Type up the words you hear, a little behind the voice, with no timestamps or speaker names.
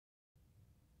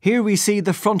Here we see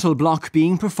the frontal block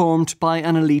being performed by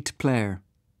an elite player.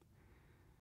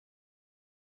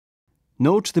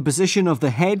 Note the position of the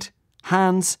head,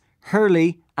 hands,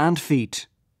 hurley and feet.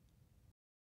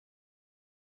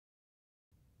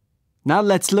 Now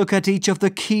let's look at each of the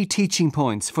key teaching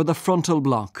points for the frontal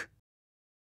block.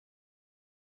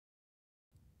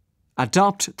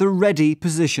 Adopt the ready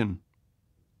position.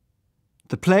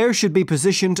 The player should be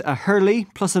positioned a hurley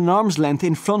plus an arm's length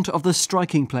in front of the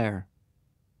striking player.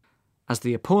 As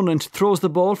the opponent throws the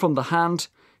ball from the hand,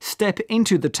 step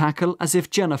into the tackle as if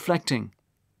genuflecting.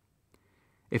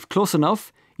 If close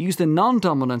enough, use the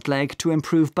non-dominant leg to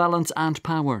improve balance and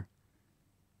power.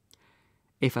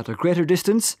 If at a greater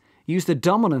distance, use the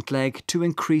dominant leg to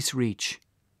increase reach.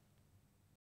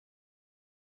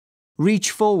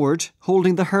 Reach forward,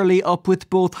 holding the hurley up with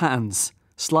both hands,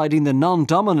 sliding the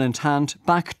non-dominant hand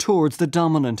back towards the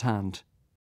dominant hand.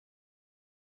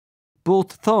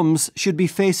 Both thumbs should be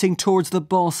facing towards the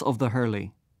boss of the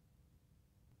hurley.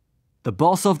 The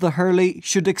boss of the hurley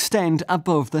should extend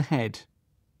above the head.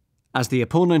 As the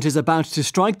opponent is about to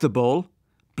strike the ball,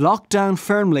 block down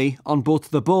firmly on both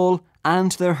the ball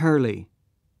and their hurley.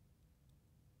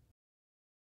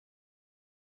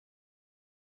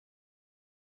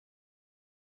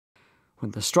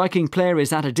 When the striking player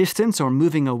is at a distance or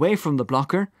moving away from the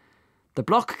blocker, the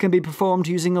block can be performed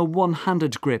using a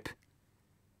one-handed grip.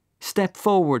 Step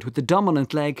forward with the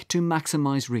dominant leg to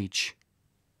maximise reach.